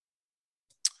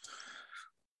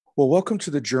Well, welcome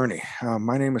to The Journey.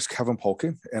 My name is Kevin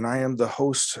Polke, and I am the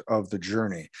host of The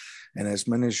Journey. And as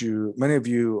many of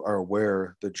you are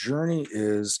aware, The Journey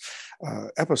is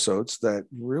episodes that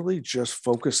really just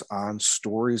focus on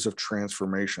stories of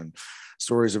transformation,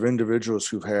 stories of individuals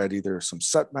who've had either some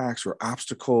setbacks or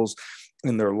obstacles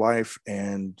in their life,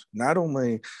 and not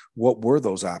only what were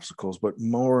those obstacles, but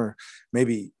more,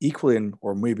 maybe equally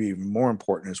or maybe more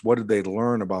important, is what did they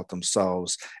learn about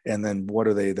themselves, and then what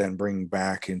do they then bring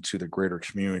back into the greater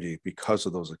community because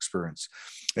of those experiences.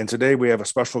 And today we have a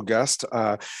special guest,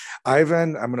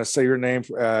 Ivan. I'm going to say your name,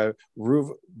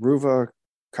 Ruva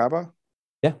Kaba.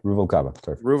 Yeah, Ruvalcaba.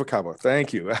 Perfect. Ruvalcaba.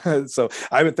 Thank you. So,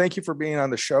 Ivan, thank you for being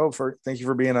on the show. Thank you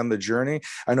for being on the journey.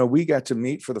 I know we got to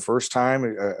meet for the first time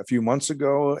a few months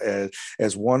ago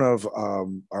as one of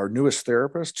our newest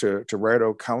therapists to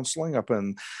Rado Counseling up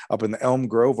in the Elm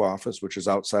Grove office, which is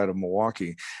outside of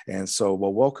Milwaukee. And so,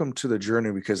 well, welcome to the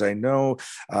journey, because I know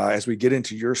as we get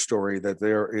into your story that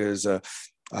there is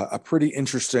a pretty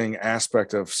interesting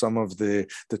aspect of some of the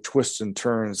twists and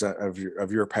turns of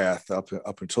your path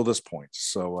up until this point.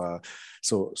 So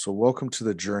welcome to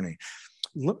the journey.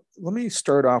 Let me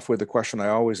start off with a question I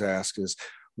always ask: is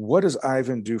what does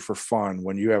Ivan do for fun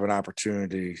when you have an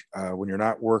opportunity, when you're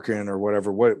not working or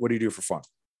whatever? What do you do for fun?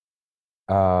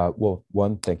 Well,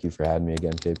 one, thank you for having me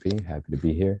again, JP. Happy to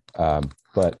be here.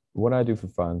 But what I do for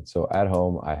fun, so at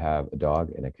home, I have a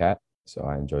dog and a cat. So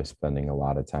I enjoy spending a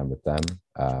lot of time with them.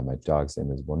 My dog's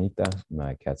name is Bonita.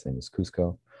 My cat's name is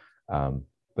Cusco.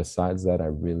 Besides that, I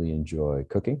really enjoy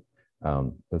cooking.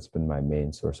 That's been my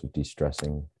main source of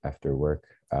de-stressing after work.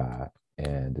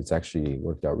 And it's actually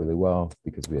worked out really well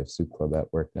because we have soup club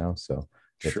at work now. So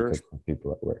get to Sure. cook for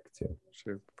people at work too.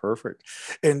 Sure. Perfect.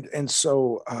 And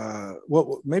so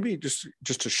well, maybe just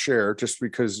to share, just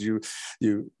because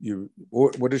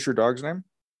what is your dog's name?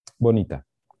 Bonita.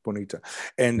 Bonita.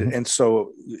 Mhm. And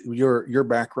so your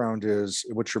background is,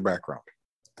 what's your background?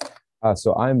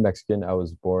 So I'm Mexican. I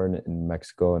was born in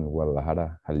Mexico in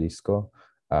Guadalajara, Jalisco.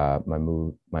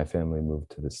 My family moved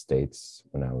to the States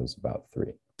when I was about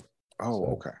 3. Oh,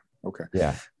 So okay. Okay.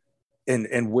 yeah,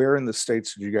 And where in the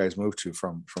States did you guys move to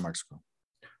from Mexico?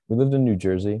 we lived in New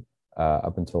Jersey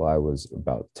up until I was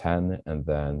about 10, and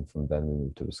then from then we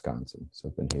moved to Wisconsin. So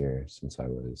I've been here since I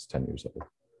was 10 years old.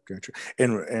 Gotcha.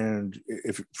 And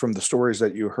if from the stories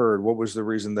that you heard, what was the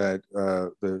reason that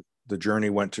the journey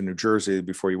went to New Jersey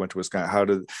before you went to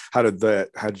Wisconsin? How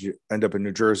did you end up in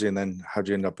New Jersey, and then how did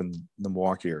you end up in the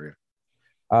Milwaukee area?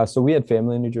 So we had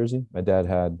family in New Jersey. My dad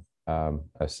had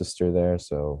a sister there,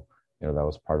 so that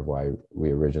was part of why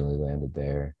we originally landed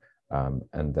there.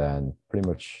 And then pretty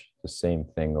much the same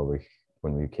thing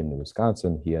when we came to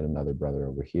Wisconsin. He had another brother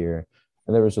over here,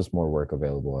 and there was just more work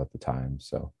available at the time.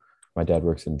 So my dad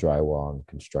works in drywall and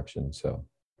construction. So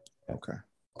yeah. Okay.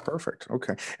 Perfect.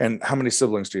 Okay. And how many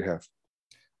siblings do you have?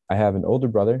 I have an older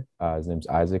brother. His name's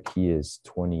Isaac. He is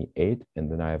 28,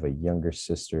 and then I have a younger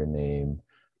sister named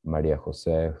Maria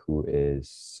Jose, who is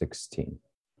 16.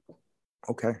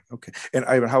 Okay. Okay. And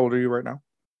Ivan, how old are you right now?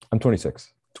 I'm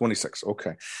 26. 26.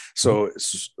 Okay.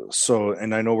 Mhm. So,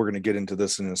 and I know we're going to get into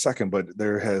this in a second, but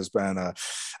there has been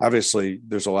obviously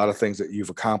there's a lot of things that you've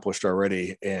accomplished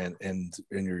already and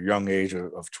in your young age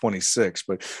of 26.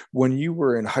 But when you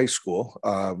were in high school,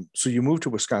 so you moved to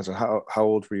Wisconsin. How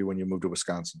old were you when you moved to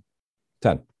Wisconsin?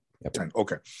 10. Yep. 10.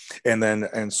 Okay.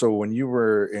 And so when you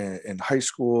were in high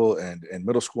school and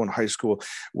middle school and high school,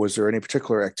 was there any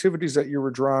particular activities that you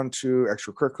were drawn to,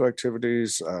 extracurricular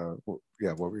activities?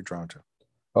 Yeah, what were you drawn to?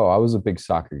 Oh, I was a big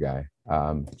soccer guy.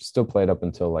 Still played up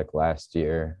until like last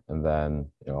year, and then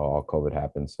all COVID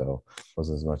happened, so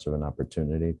wasn't as much of an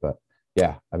opportunity. But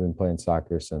yeah, I've been playing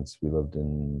soccer since we lived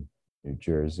in New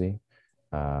Jersey.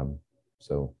 Um,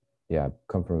 so yeah, I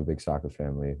come from a big soccer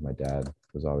family. My dad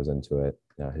was always into it.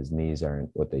 His knees aren't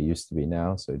what they used to be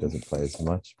now, so he doesn't play as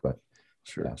much. But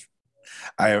Sure. yeah,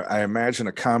 I imagine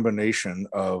a combination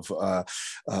uh,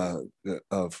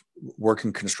 of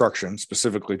working construction,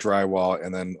 specifically drywall,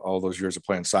 and then all those years of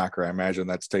playing soccer. I imagine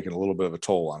that's taken a little bit of a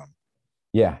toll on him.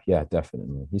 yeah,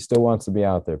 definitely. He still wants to be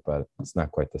out there, but it's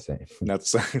not quite the same.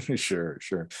 That's sure,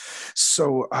 sure.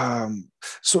 So,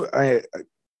 so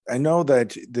I know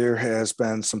that there has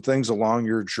been some things along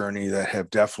your journey that have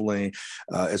definitely,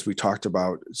 as we talked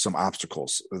about, some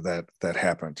obstacles that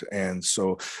happened. And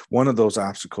so one of those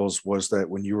obstacles was that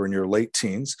when you were in your late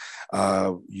teens,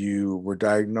 you were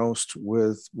diagnosed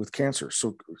with cancer.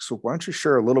 So why don't you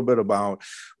share a little bit about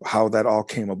how that all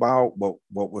came about? What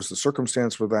was the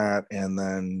circumstance with that, and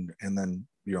then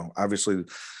obviously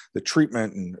the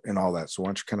treatment and all that. So why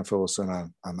don't you kind of fill us in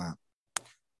on that?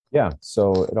 Yeah,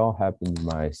 so it all happened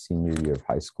my senior year of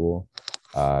high school.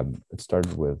 It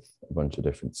started with a bunch of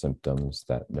different symptoms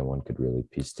that no one could really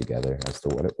piece together as to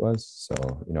what it was. So,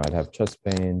 I'd have chest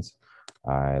pains.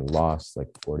 I lost like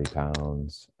 40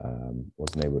 pounds,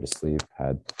 wasn't able to sleep,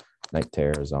 had night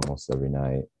terrors almost every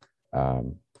night.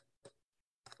 Um,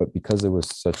 but because it was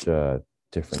such a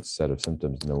different set of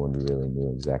symptoms, no one really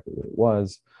knew exactly what it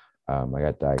was. I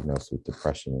got diagnosed with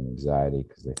depression and anxiety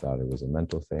because they thought it was a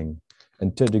mental thing.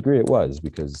 And to a degree, it was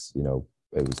because,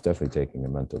 it was definitely taking a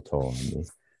mental toll on me.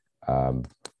 Um,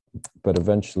 but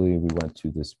eventually, we went to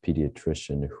this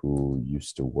pediatrician who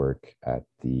used to work at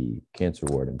the cancer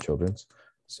ward in Children's.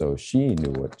 So she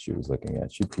knew what she was looking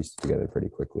at. She pieced it together pretty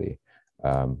quickly.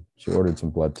 She ordered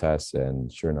some blood tests,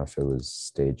 and sure enough, it was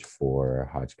stage 4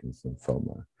 Hodgkin's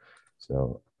lymphoma.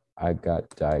 So I got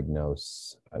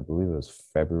diagnosed, I believe it was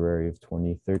February of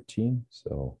 2013,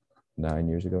 so 9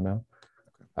 years ago now.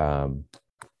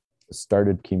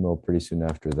 Started chemo pretty soon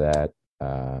after that.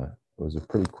 It was a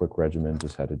pretty quick regimen,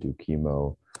 just had to do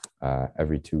chemo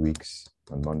every 2 weeks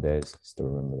on Mondays. Still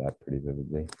remember that pretty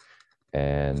vividly.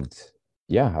 And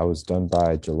yeah, I was done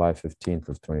by July 15th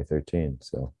of 2013.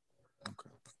 So,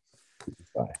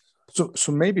 bye.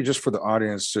 So maybe just for the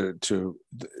audience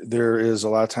there is a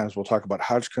lot of times we'll talk about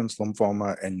Hodgkin's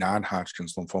lymphoma and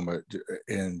non-Hodgkin's lymphoma,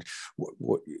 and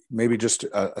maybe just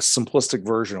a simplistic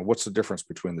version of what's the difference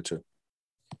between the two.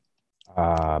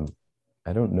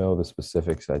 I don't know the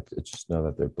specifics. I just know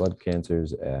that they're blood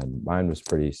cancers, and mine was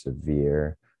pretty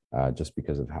severe just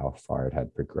because of how far it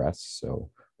had progressed. So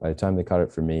by the time they caught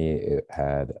it for me, it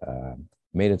had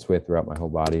made its way throughout my whole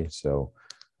body. So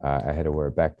I had to wear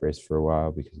a back brace for a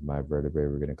while because my vertebrae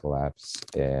were going to collapse.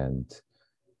 And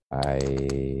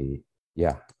it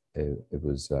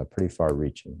was pretty far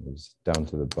reaching. It was down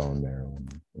to the bone marrow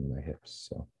in my hips.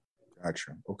 So.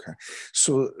 Gotcha. Okay.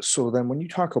 So then when you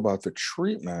talk about the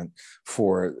treatment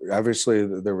for it, obviously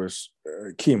there was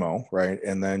chemo, right?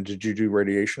 And then did you do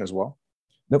radiation as well?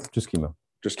 Nope, just chemo.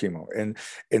 Just chemo.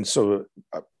 And so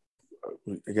I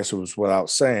guess it was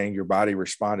without saying your body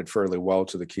responded fairly well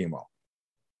to the chemo.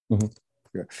 Mm-hmm.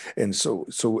 Yeah. And so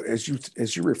as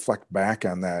you reflect back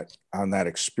on that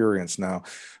experience now,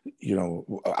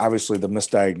 obviously the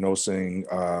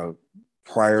misdiagnosing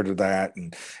prior to that,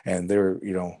 and they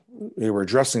were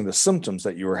addressing the symptoms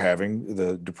that you were having,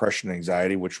 the depression,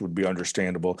 anxiety, which would be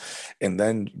understandable, and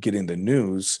then getting the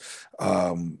news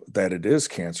that it is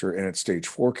cancer and it's stage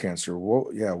 4 cancer.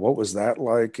 What was that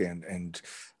like, and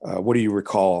what do you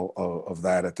recall of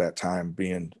that at that time,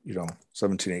 being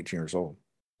 17, 18 years old?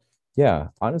 Yeah,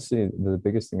 honestly, the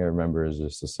biggest thing I remember is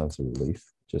just a sense of relief,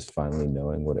 just finally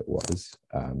knowing what it was,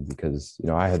 because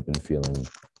I had been feeling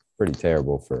pretty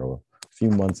terrible for a few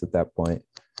months at that point,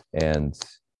 and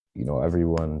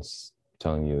everyone's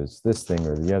telling you it's this thing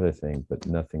or the other thing, but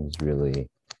nothing's really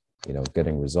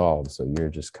getting resolved. So you're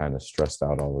just kind of stressed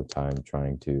out all the time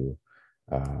trying to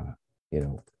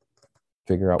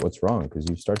figure out what's wrong, because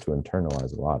you start to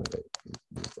internalize a lot of it.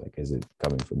 It's like, is it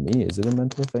coming from me? Is it a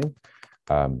mental thing?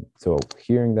 So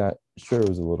hearing that, sure, it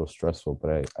was a little stressful,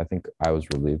 but I think I was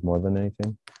relieved more than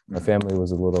anything. My family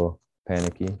was a little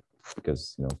panicky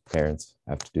because parents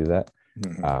have to do that.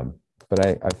 But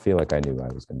I feel like I knew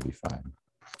I was going to be fine.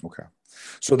 Okay.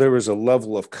 So there was a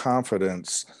level of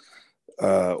confidence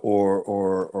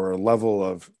or a level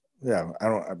of,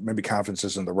 maybe confidence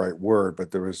isn't the right word,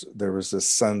 but there was this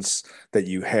sense that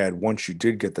you had once you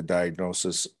did get the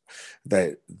diagnosis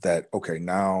that okay,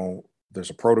 now there's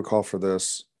a protocol for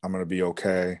this. I'm going to be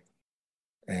okay.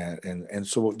 And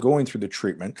so going through the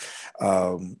treatment,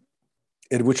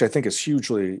 which I think is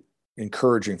hugely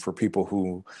encouraging for people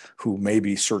who may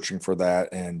be searching for that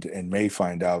and may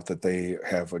find out that they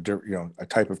have a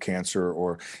type of cancer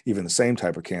or even the same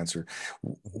type of cancer.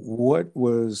 What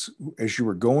was, as you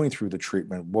were going through the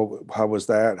treatment, how was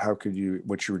that?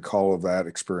 What you recall of that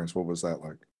experience? What was that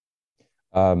like?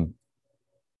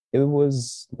 It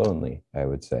was lonely, I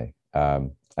would say. I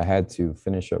had to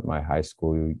finish up my high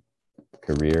school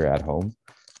career at home.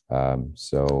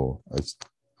 So I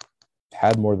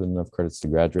had more than enough credits to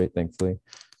graduate, thankfully.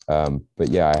 But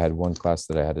yeah, I had one class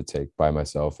that I had to take by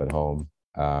myself at home.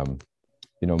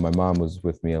 My mom was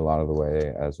with me a lot of the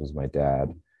way, as was my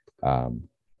dad.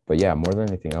 But yeah, more than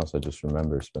anything else, I just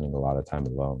remember spending a lot of time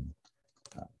alone.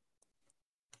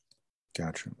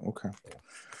 Gotcha. Okay.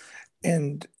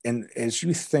 And as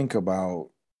you think about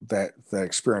that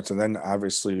experience, and then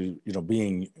obviously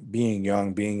being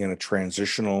young, being in a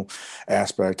transitional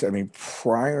aspect, I mean,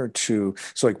 prior to,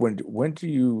 so like when do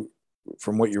you,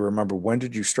 from what you remember, when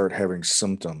did you start having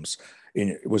symptoms?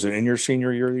 Was it in your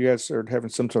senior year you guys started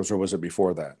having symptoms, or was it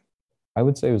before that? I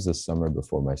would say it was the summer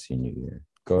before my senior year,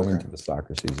 going into the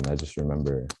soccer season. I just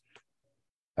remember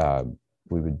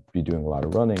we would be doing a lot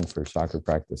of running for soccer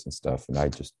practice and stuff, and I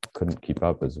just couldn't keep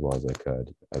up as well as I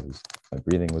could. My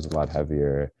breathing was a lot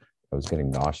heavier. I was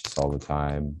getting nauseous all the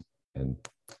time, and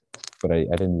but I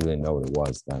didn't really know what it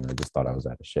was then. I just thought I was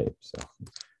out of shape. So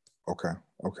Okay.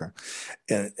 Okay.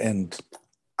 And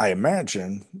I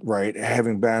imagine, right,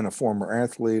 having been a former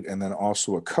athlete and then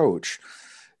also a coach,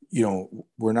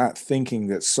 we're not thinking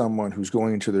that someone who's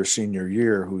going into their senior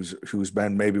year, who's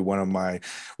been maybe one of my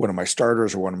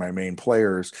starters or one of my main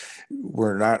players,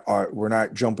 we're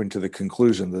not jumping to the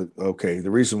conclusion that, okay,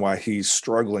 the reason why he's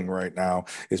struggling right now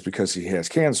is because he has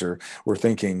cancer. We're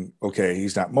thinking, okay,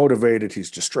 he's not motivated,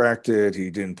 he's distracted, he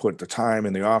didn't put the time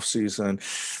in the off season,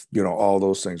 all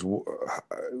those things.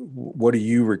 What do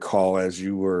you recall as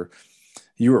you were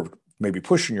maybe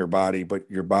pushing your body,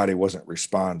 but your body wasn't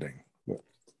responding?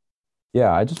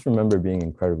 yeah, I just remember being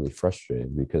incredibly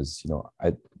frustrated because,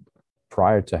 I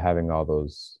prior to having all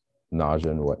those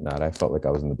nausea and whatnot, I felt like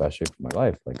I was in the best shape of my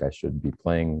life. Like I should be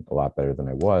playing a lot better than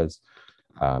I was.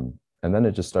 And then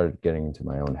it just started getting into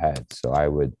my own head. So I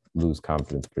would lose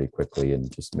confidence pretty quickly and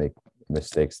just make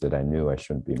mistakes that I knew I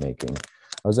shouldn't be making.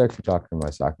 I was actually talking to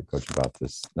my soccer coach about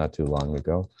this not too long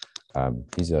ago.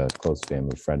 He's a close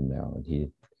family friend now,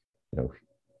 and know,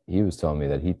 he was telling me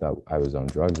that he thought I was on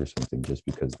drugs or something just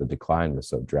because the decline was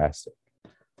so drastic.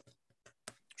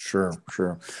 Sure,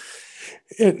 sure.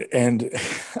 And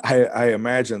I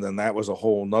imagine then that was a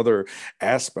whole nother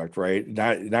aspect, right?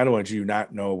 Not only do you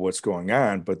not know what's going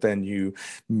on, but then you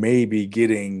may be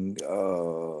getting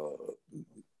the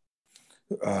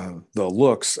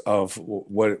looks of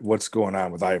what's going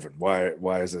on with Ivan.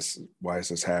 Why is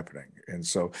this happening? And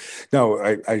so, no,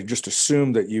 I just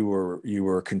assumed that you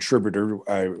were a contributor.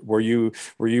 Were you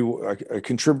a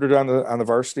contributor on the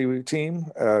varsity team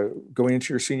going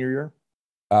into your senior year?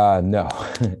 No,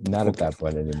 not at Okay. that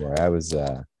point anymore. I was,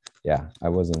 yeah, I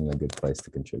wasn't in a good place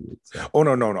to contribute. So Oh,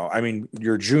 no, no, no. I mean,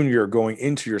 your junior going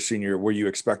into your senior, were you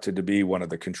expected to be one of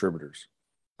the contributors?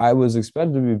 I was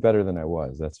expected to be better than I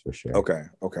was. That's for sure. Okay,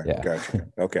 okay, Yeah. gotcha.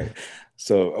 Okay.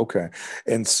 So, okay.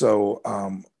 And so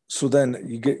then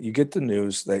you get the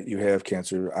news that you have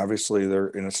cancer. Obviously, they're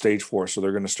in a stage 4, so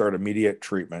they're going to start immediate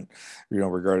treatment,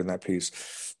 regarding that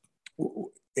piece.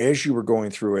 As you were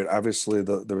going through it, obviously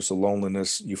there was a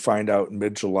loneliness. You find out in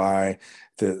mid-July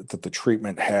that the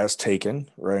treatment has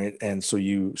taken, right? And so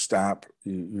you stop,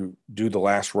 you do the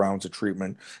last rounds of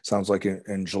treatment, sounds like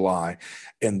in July.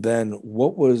 And then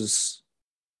what was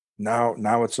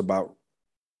now it's about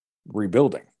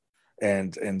rebuilding.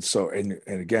 And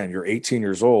again, you're 18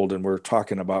 years old and we're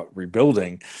talking about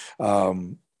rebuilding.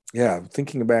 Yeah,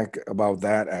 thinking back about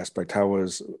that aspect,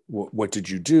 what did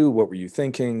you do? What were you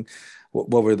thinking?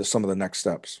 What were some of the next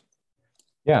steps?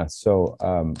 Yeah. So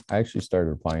I actually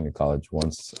started applying to college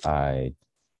once I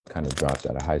kind of dropped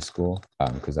out of high school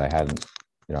because I hadn't,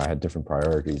 I had different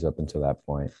priorities up until that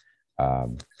point.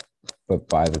 Um, but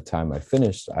by the time I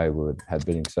finished, I would have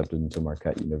been accepted into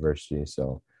Marquette University.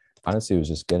 So honestly, it was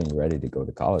just getting ready to go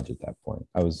to college at that point.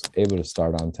 I was able to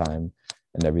start on time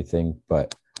and everything,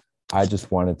 but I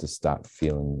just wanted to stop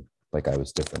feeling like I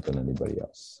was different than anybody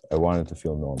else. I wanted to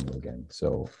feel normal again.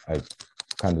 So I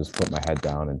kind of just put my head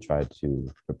down and tried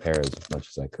to prepare as much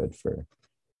as I could for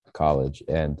college.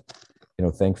 And,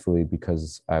 thankfully,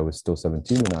 because I was still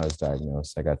 17 when I was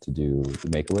diagnosed, I got to do the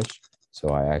Make-A-Wish. So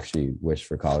I actually wished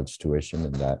for college tuition,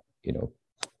 and that,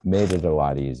 made it a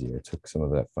lot easier. It took some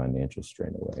of that financial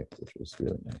strain away, which was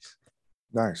really nice.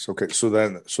 Nice. Okay. So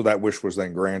that wish was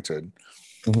then granted,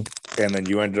 Mhm. and then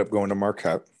you ended up going to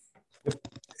Marquette.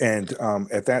 And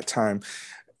at that time,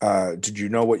 did you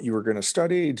know what you were going to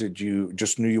study? Did you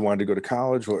just knew you wanted to go to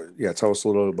college? Yeah, tell us a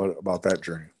little bit about that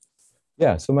journey.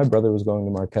 Yeah, so my brother was going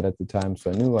to Marquette at the time, so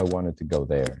I knew I wanted to go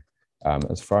there.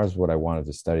 As far as what I wanted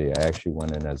to study, I actually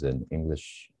went in as an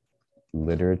English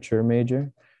literature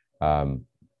major. Um,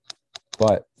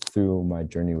 but through my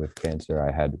journey with cancer,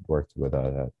 I had worked with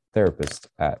a therapist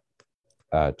at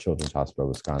Children's Hospital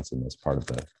Wisconsin as part of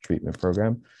the treatment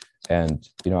program. And,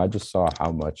 I just saw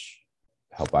how much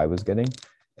help I was getting.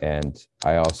 And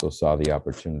I also saw the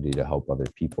opportunity to help other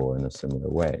people in a similar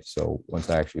way. So once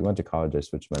I actually went to college, I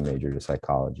switched my major to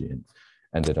psychology and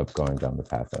ended up going down the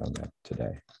path that I'm at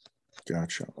today.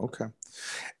 Gotcha. Okay.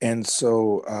 And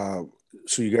so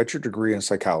you got your degree in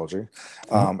psychology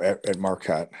Mhm. at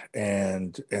Marquette,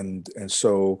 and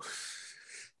so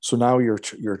now you're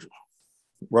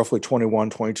roughly 21,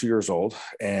 22 years old,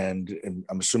 and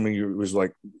I'm assuming it was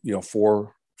like,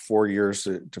 4 years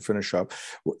to finish up.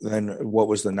 Then what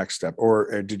was the next step?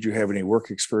 Or did you have any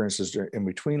work experiences in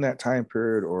between that time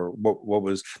period, or what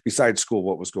was besides school?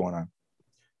 What was going on?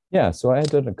 Yeah, so I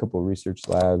had done a couple of research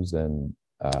labs and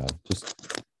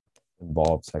just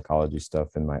involved psychology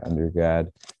stuff in my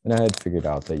undergrad. And I had figured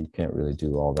out that you can't really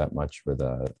do all that much with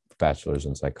a bachelor's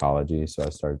in psychology. So I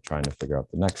started trying to figure out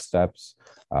the next steps,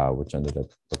 which ended up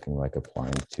looking like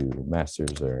applying to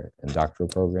master's and doctoral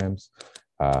programs.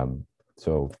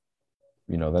 So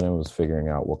then I was figuring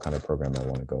out what kind of program I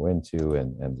want to go into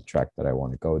and the track that I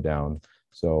want to go down.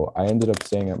 So I ended up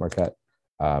staying at Marquette.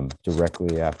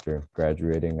 Directly after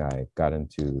graduating, I got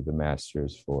into the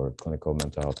master's for clinical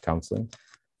mental health counseling.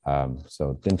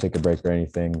 So didn't take a break or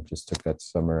anything, just took that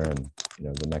summer, and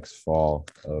the next fall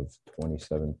of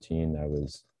 2017, I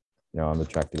was on the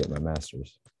track to get my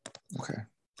master's. Okay,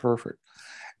 perfect.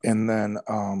 And then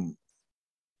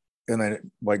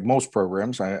like most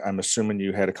programs, I'm assuming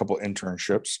you had a couple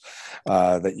internships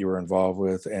that you were involved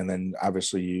with, and then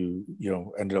obviously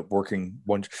you ended up working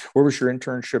one. Where was your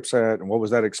internships at, and what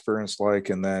was that experience like?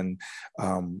 And then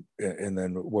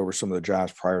what were some of the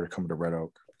jobs prior to coming to Red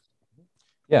Oak?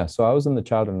 Yeah, so I was in the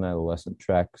child and adolescent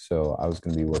track, so I was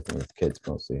going to be working with kids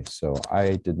mostly. So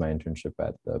I did my internship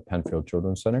at the Penfield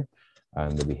Children's Center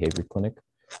and the behavior clinic,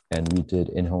 and we did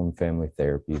in-home family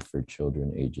therapy for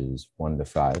children ages 1 to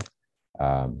 5.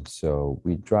 So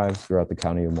we drive throughout the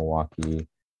county of Milwaukee,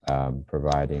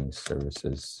 providing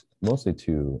services mostly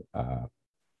to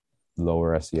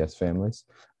lower SES families,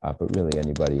 but really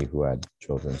anybody who had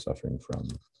children suffering from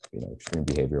extreme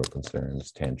behavioral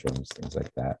concerns, tantrums, things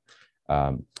like that.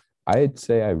 I'd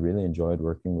say I really enjoyed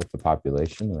working with the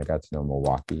population, and I got to know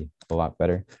Milwaukee a lot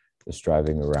better, just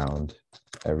driving around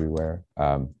everywhere.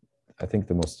 I think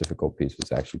the most difficult piece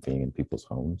was actually being in people's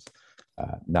homes.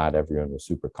 Not everyone was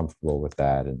super comfortable with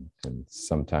that, and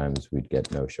sometimes we'd get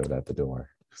no-showed at the door.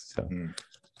 So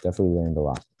definitely learned a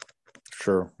lot.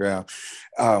 Sure. Yeah.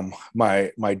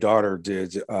 My daughter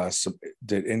did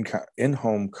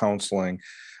in-home counseling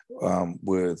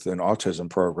with an autism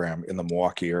program in the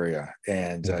Milwaukee area,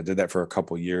 and did that for a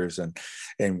couple of years. And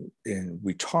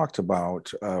we talked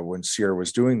about when Sierra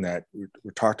was doing that, we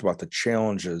talked about the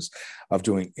challenges of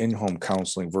doing in-home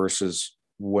counseling versus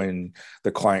when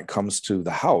the client comes to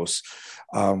the house.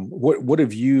 What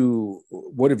have you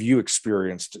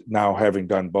experienced now, having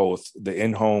done both the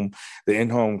in-home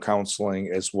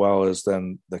counseling as well as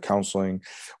then the counseling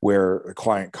where a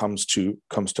client comes to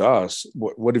us?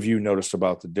 What have you noticed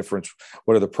about the difference?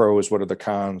 What are the pros? What are the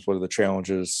cons? What are the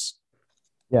challenges?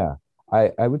 Yeah,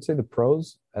 I would say the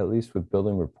pros, at least with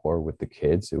building rapport with the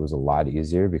kids, it was a lot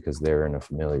easier because they're in a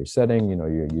familiar setting.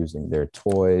 You're using their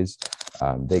toys.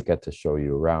 They get to show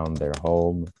you around their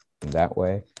home in that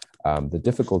way. The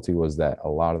difficulty was that a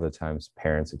lot of the times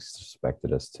parents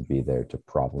expected us to be there to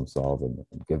problem solve and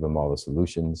give them all the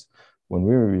solutions, when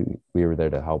we were there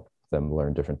to help them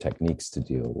learn different techniques to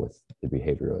deal with the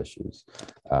behavioral issues.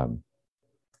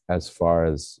 As far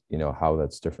as how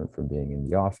that's different from being in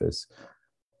the office,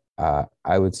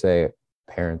 I would say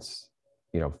parents,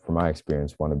 from my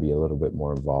experience, want to be a little bit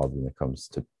more involved when it comes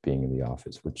to being in the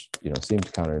office, which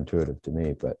seems counterintuitive to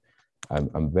me, but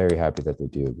I'm very happy that they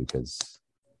do, because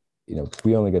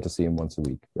we only get to see them once a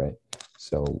week, right?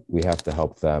 So we have to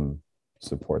help them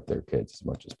support their kids as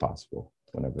much as possible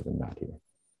whenever they're not here.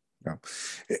 Yeah,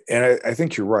 and I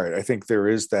think you're right. I think there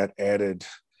is that added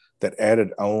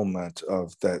element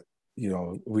of that.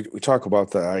 We talk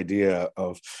about the idea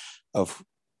of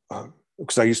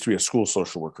because I used to be a school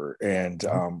social worker, and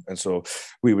so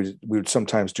we would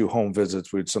sometimes do home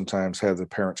visits. We'd sometimes have the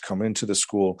parents come into the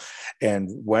school, and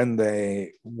when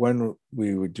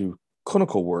we would do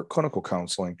clinical work, clinical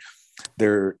counseling,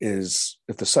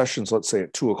 if the session's, let's say,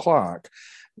 at 2:00,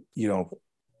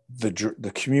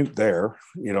 the commute there,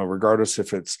 regardless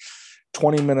if it's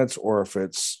 20 minutes or if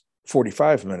it's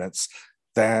 45 minutes,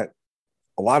 that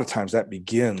a lot of times that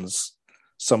begins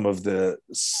some of the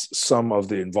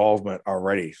involvement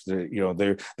already.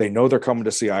 They know they're coming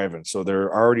to see Ivan, so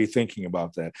they're already thinking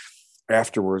about that.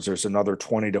 Afterwards, there's another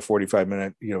 20 to 45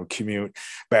 minute commute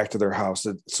back to their house,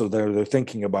 so they're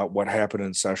thinking about what happened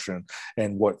in session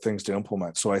and what things to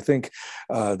implement. So I think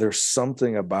there's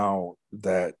something about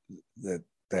that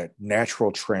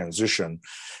natural transition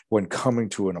when coming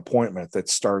to an appointment that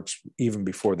starts even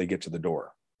before they get to the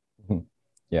door.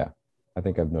 Yeah, I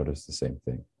think I've noticed the same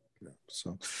thing.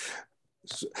 So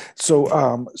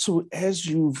as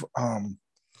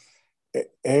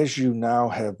you now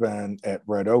have been at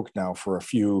Red Oak now for a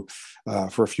few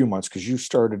months, because you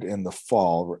started in the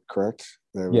fall, correct?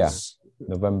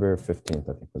 November 15th,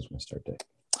 I think, was my start date.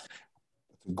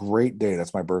 Great day.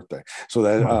 That's my birthday. So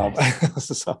that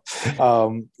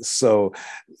so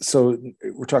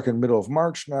we're talking middle of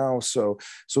March now. So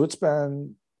it's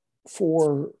been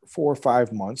 4 or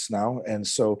 5 months now. And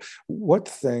so what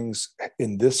things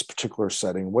in this particular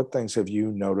setting, what things have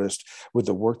you noticed with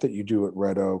the work that you do at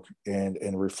Red Oak, and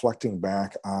reflecting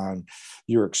back on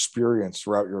your experience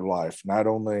throughout your life, not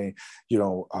only,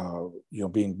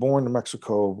 being born in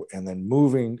Mexico and then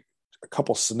moving a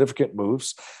couple significant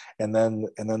moves, and then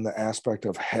the aspect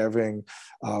of having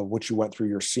what you went through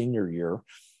your senior year.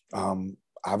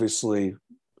 Obviously,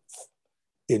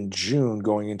 in June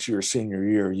going into your senior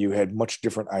year, you had much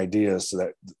different ideas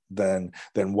than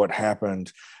what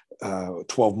happened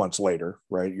 12 months later,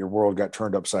 right? Your world got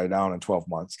turned upside down in 12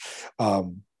 months.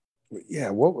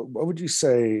 Yeah, what would you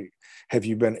say have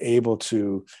you been able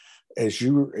to, as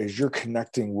you're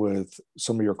connecting with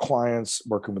some of your clients,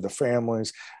 working with the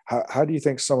families, how do you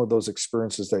think some of those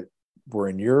experiences that were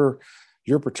in your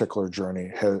particular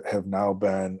journey have now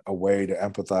been a way to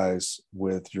empathize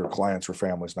with your clients or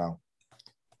families now?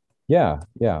 Yeah,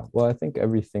 yeah. Well, I think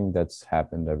everything that's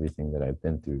happened, everything that I've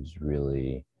been through is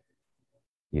really,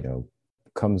 you know,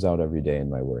 comes out every day in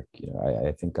my work.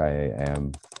 I think I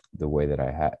am the way that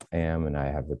I am, and I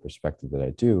have the perspective that I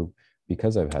do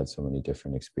because I've had so many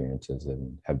different experiences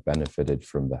and have benefited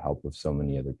from the help of so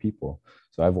many other people.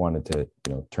 So I've wanted to,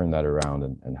 turn that around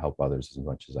and help others as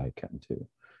much as I can too.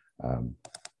 Um,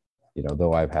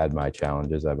 though I've had my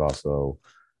challenges, I've also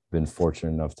been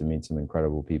fortunate enough to meet some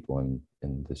incredible people in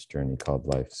this journey called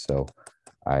life. So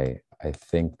I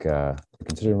think I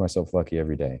consider myself lucky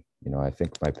every day. I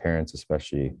think my parents,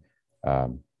 especially,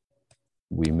 um,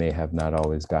 we may have not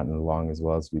always gotten along as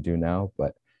well as we do now,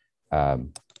 but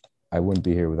um, I wouldn't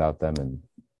be here without them, and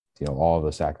all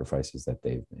the sacrifices that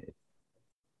they've made.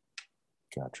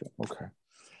 Gotcha. Okay.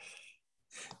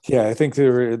 Yeah, I think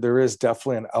there is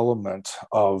definitely an element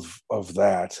of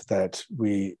that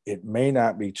it may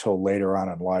not be till later on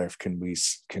in life can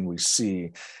we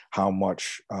see how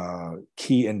much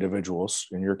key individuals,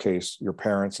 in your case your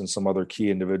parents and some other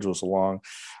key individuals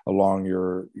along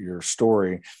your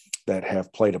story, that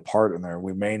have played a part in there.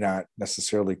 We may not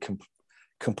necessarily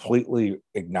completely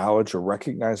acknowledge or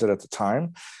recognize it at the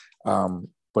time,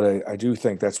 but I do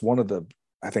think that's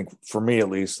I think for me at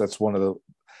least, that's one of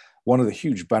the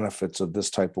huge benefits of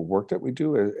this type of work that we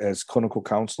do as clinical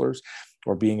counselors,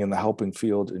 or being in the helping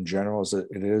field in general, is that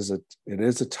it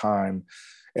is a time,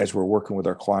 as we're working with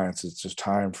our clients, it's just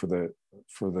time for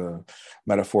the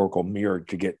metaphorical mirror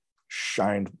to get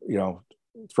shined,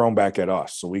 thrown back at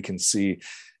us, so we can see,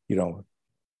 you know,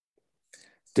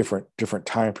 different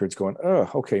time periods, going, oh,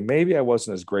 okay, maybe I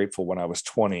wasn't as grateful when I was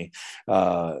 20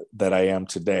 that I am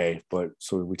today. But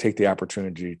so we take the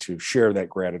opportunity to share that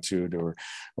gratitude, or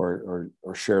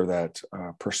share that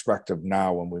perspective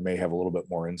now, when we may have a little bit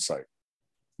more insight.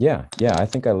 Yeah, yeah. I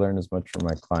think I learn as much from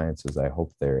my clients as I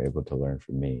hope they're able to learn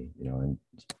from me. And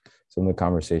some of the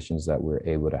conversations that we're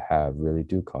able to have really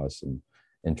do cause some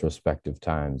introspective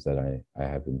times that I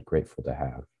have been grateful to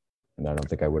have. And I don't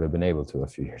think I would have been able to a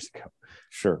few years ago.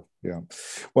 Sure. Yeah.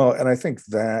 Well, and I think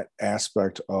that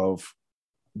aspect of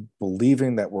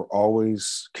believing that we're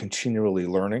always continually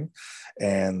learning,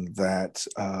 and that,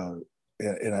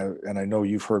 and I know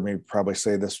you've heard me probably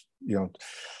say this,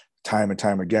 time and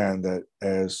time again, that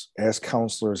as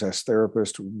counselors, as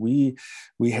therapists,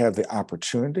 we have the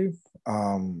opportunity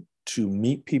to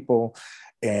meet people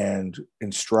and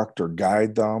instruct or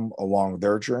guide them along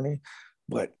their journey,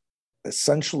 but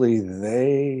essentially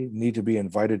they need to be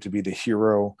invited to be the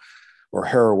hero or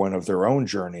heroine of their own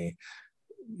journey.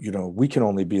 We can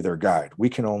only be their guide. We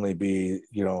can only be,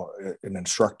 an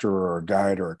instructor or a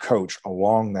guide or a coach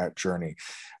along that journey.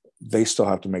 They still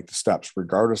have to make the steps,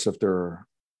 regardless if they're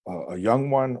a young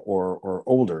one or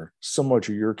older. Similar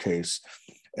to your case,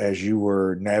 as you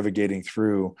were navigating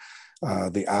through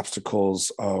the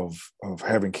obstacles of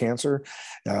having cancer,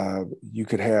 you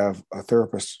could have a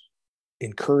therapist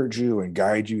encourage you and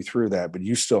guide you through that, but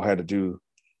you still had to do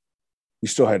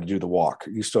the walk.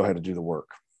 You still had to do the work.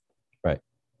 Right.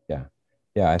 Yeah.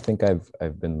 Yeah. I think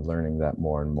I've been learning that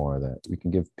more and more, that we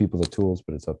can give people the tools,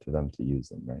 but it's up to them to use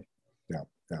them. Right. Yeah.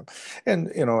 Yeah.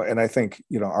 And I think,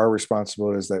 our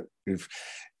responsibility is that, if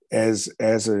as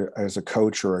a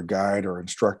coach or a guide or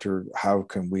instructor, how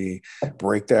can we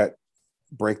break that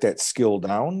skill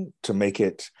down to make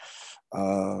it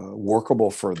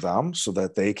workable for them, so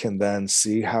that they can then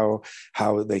see how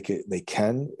they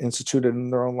can institute it in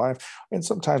their own life. And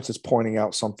sometimes it's pointing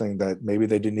out something that maybe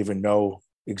they didn't even know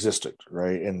existed,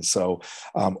 right? And so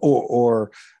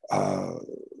or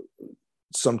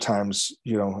sometimes,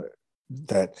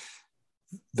 that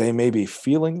they may be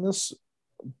feeling this,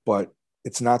 but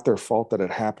it's not their fault that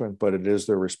it happened, but it is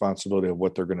their responsibility of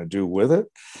what they're going to do with it.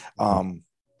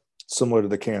 similar to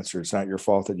the cancer. It's not your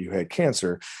fault that you had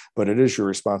cancer, but it is your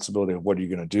responsibility of what are you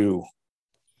going to do?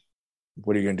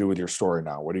 What are you going to do with your story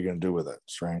now? What are you going to do with it?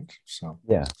 Right. So,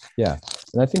 Yeah, yeah.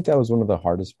 And I think that was one of the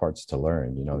hardest parts to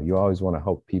learn. You know, you always want to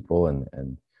help people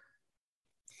and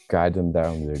guide them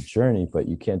down their journey, but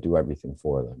you can't do everything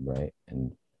for them, right?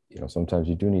 And you know, sometimes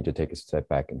you do need to take a step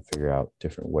back and figure out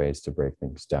different ways to break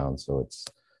things down so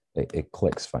it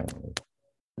clicks finally.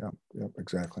 Yeah,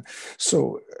 exactly.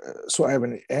 So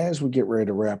Ivan, as we get ready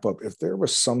to wrap up, if there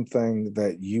was something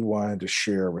that you wanted to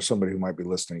share with somebody who might be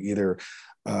listening, either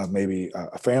maybe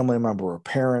a family member or a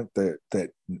parent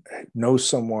that knows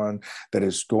someone that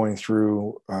is going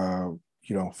through,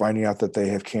 finding out that they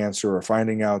have cancer, or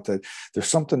finding out that there's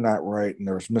something not right and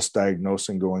there's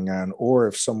misdiagnosing going on, or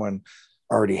if someone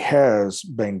already has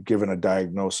been given a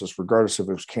diagnosis, regardless if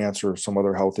it was cancer or some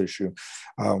other health issue,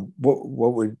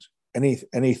 what would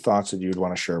any thoughts that you'd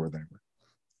want to share with them?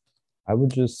 I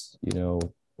would just,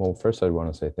 well, first I'd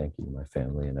want to say thank you to my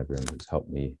family and everyone who's helped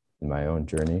me in my own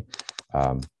journey.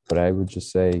 But I would just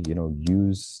say,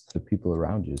 use the people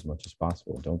around you as much as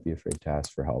possible. Don't be afraid to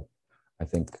ask for help. I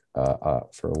think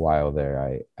for a while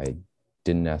there, I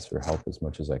didn't ask for help as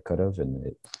much as I could have, and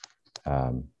it,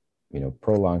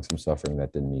 prolonged some suffering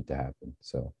that didn't need to happen.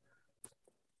 So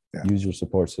Yeah. Use your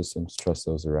support systems, trust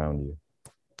those around you.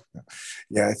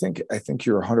 Yeah, I think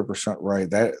you're 100% right.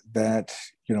 That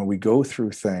we go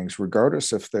through things,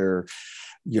 regardless if they're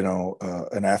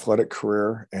an athletic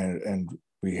career and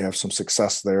we have some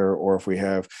success there, or if we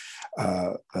have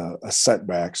a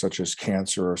setback such as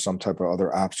cancer or some type of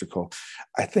other obstacle.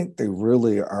 I think they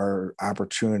really are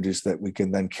opportunities that we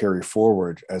can then carry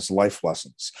forward as life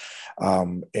lessons,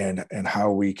 and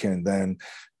how we can then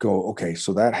go, okay,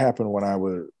 so that happened when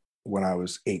I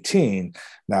was 18.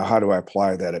 Now, how do I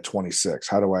apply that at 26?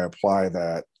 How do I apply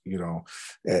that,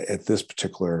 at this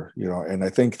particular, and I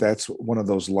think that's one of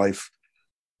those life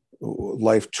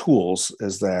tools,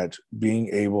 is that being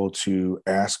able to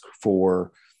ask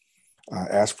for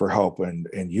help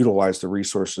and utilize the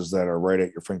resources that are right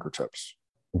at your fingertips.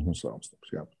 Mm-hmm. So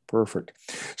yeah, perfect.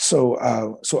 So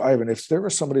Ivan, if there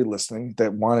was somebody listening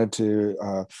that wanted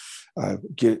to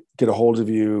get a hold of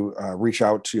you, reach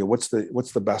out to you, what's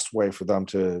the best way for them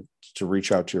to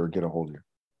reach out to you or get a hold of you?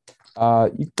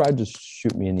 You could probably just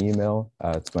shoot me an email.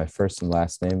 It's my first and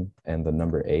last name and the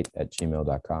number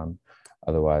 8@gmail.com.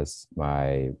 Otherwise,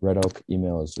 my Red Oak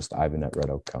email is just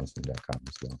ivan@redoakcounseling.com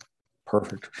as well.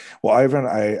 Perfect. Well, Ivan,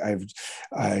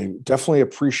 I definitely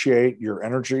appreciate your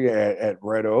energy at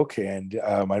Red Oak, and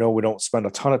I know we don't spend a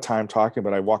ton of time talking,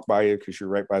 but I walk by you because you're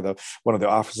right by one of the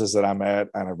offices that I'm at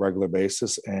on a regular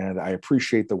basis, and I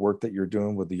appreciate the work that you're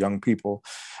doing with the young people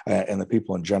and the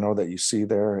people in general that you see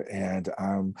there. And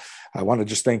I want to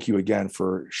just thank you again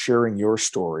for sharing your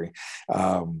story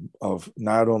of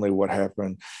not only what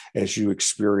happened as you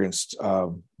experienced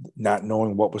not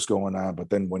knowing what was going on, but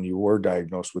then when you were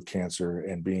diagnosed with cancer,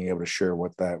 and being able to share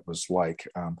what that was like,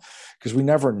 because we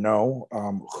never know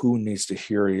who needs to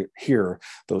hear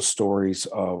those stories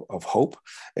of hope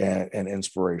and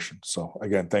inspiration. So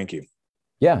again, thank you.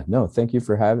 Yeah, no, thank you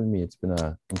for having me. It's been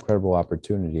an incredible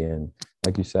opportunity, and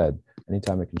like you said,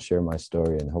 anytime I can share my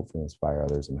story and hopefully inspire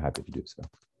others, I'm happy to do so.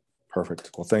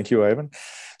 Perfect. Well, thank you, Ivan.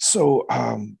 So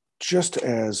just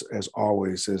as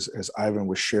always, as Ivan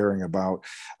was sharing about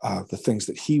the things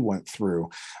that he went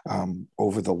through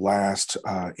over the last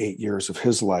 8 years of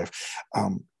his life,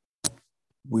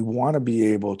 we want to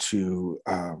be able to,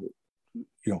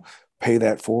 pay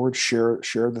that forward, share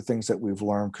the things that we've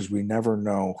learned, because we never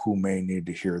know who may need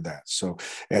to hear that. So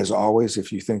as always,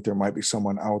 if you think there might be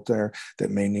someone out there that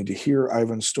may need to hear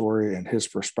Ivan's story and his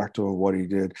perspective of what he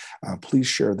did, please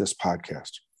share this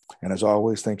podcast. And as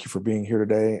always, thank you for being here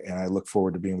today, and I look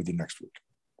forward to being with you next week.